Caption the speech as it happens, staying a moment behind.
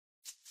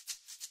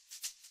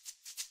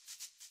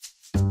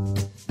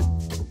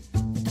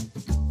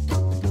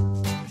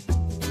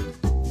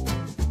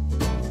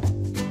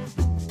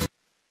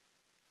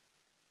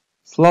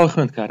سڵاو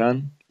خوێندکاران،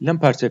 لەم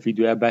پارچە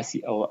ڤیدیۆیە باسی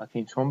ئەوە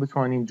ئەکەین چۆن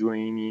بتوانین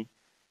جۆینی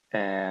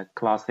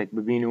کلاسێک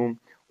ببین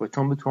و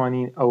چۆن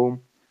بتوانین ئەو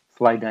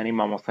سڵایدانی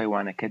مامۆستای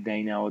وانەکە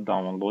دایناوە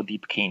داونلۆدی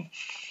بکەین.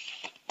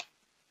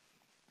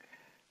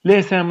 لە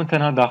ئێستا من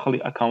تەنها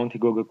داخڵی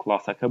ئەکاونتی گۆگل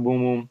کلاسەکە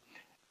بووم و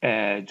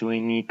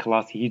جۆینی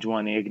کلاسی هیچ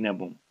وانەیەک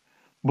نەبووم.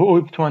 بۆ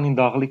ئەوی بتوانین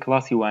داخڵی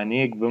کلاسی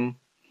وانەیەک بم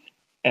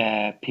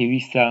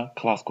پێویستە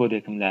کلاس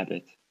کۆدێکم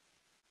لابێت.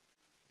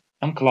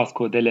 ئەم کلاس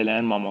کۆدە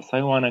لەلایەن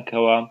مامۆستای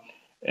وانەکەوە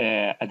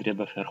ئەدرێ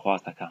بە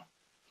فێرخوازەکە.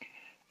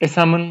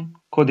 ئێستا من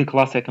کۆدی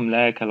کلاسێکم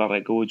لایە کە لە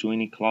ڕێگەوە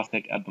جۆینی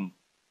کلاسێک ئەبم.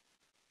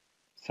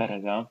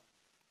 سەرەتا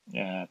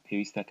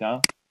پێویستەکە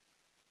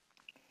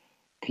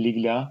کلیک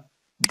لە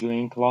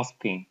جۆین کلاس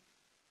بکەین.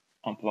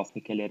 ئەم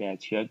پڵاستیکە لێرەیە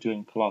چییە؟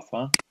 جۆین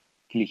کلاسە.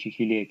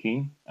 کلیکێکی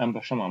لێکەین، ئەم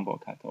بەشەمان بۆ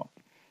کاتەوە.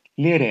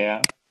 لێرەیە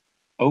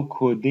ئەو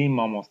کۆدەی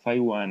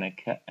مامۆستای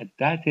وانەکە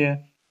ئەداتێ،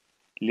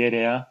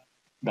 لێرەیە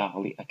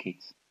داخڵی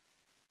ئەکەیت.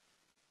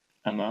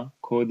 ئەمە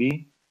کۆدی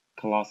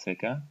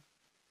کلاسێکە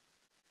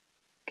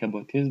کە بۆ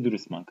تێست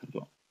دروستمان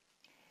کردووە.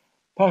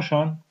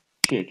 پاشان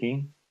چیەکەین؟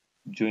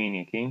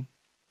 جۆینەکەین.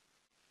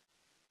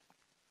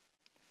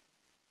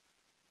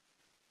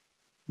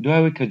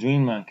 دوای کە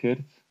جۆینمان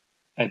کرد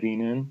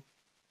ئەبینن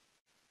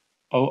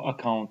ئەو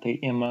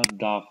ئەکاونتەی ئێمە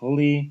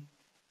داخڵی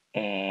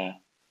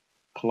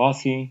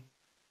کلاسی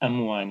ئەم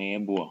وانەیە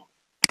بووە.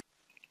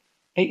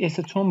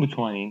 ئێستا چۆن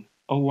بتوانین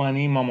ئەو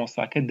وانەی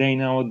مامۆستاکە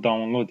دایناوە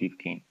داونلۆدی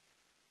بکەین؟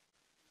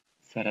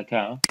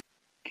 سەرەتا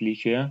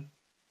کلیکێ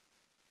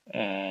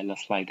لە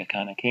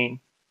سڵایدەکانەکەین،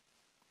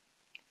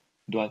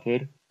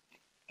 دواتر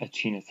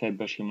ئەچینە سەر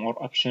بەشی مۆر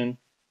ئەکشن،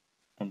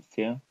 ئەم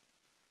سێ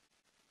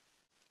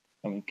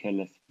ئەوەی کە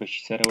لە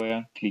بەشی سەرەوەیە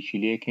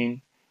کلیکی لێکەین،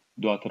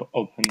 دواتر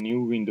ئۆپن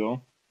نیو ویندۆ.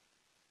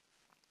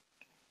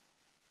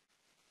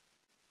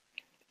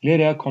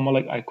 لێرە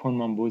کۆمەڵێک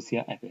ئایکۆنمان بۆ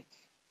زیاد ئەبێت.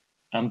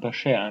 ئەم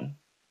بەشەیان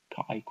کە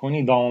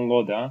ئایکۆنی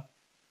داونلۆدە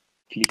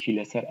کلیکی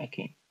لەسەر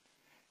ئەکەین.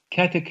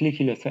 کاتێک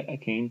کلیکی لەسەر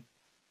ئەکەین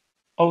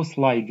ئەو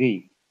سڵایدەی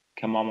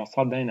کە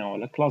مامۆستا دایناوە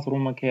لە کلاس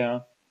ڕوومەکەیە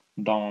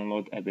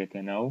داونلۆد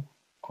ئەبێتە ناو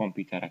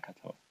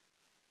کۆمپیوتەرەکەتەوە.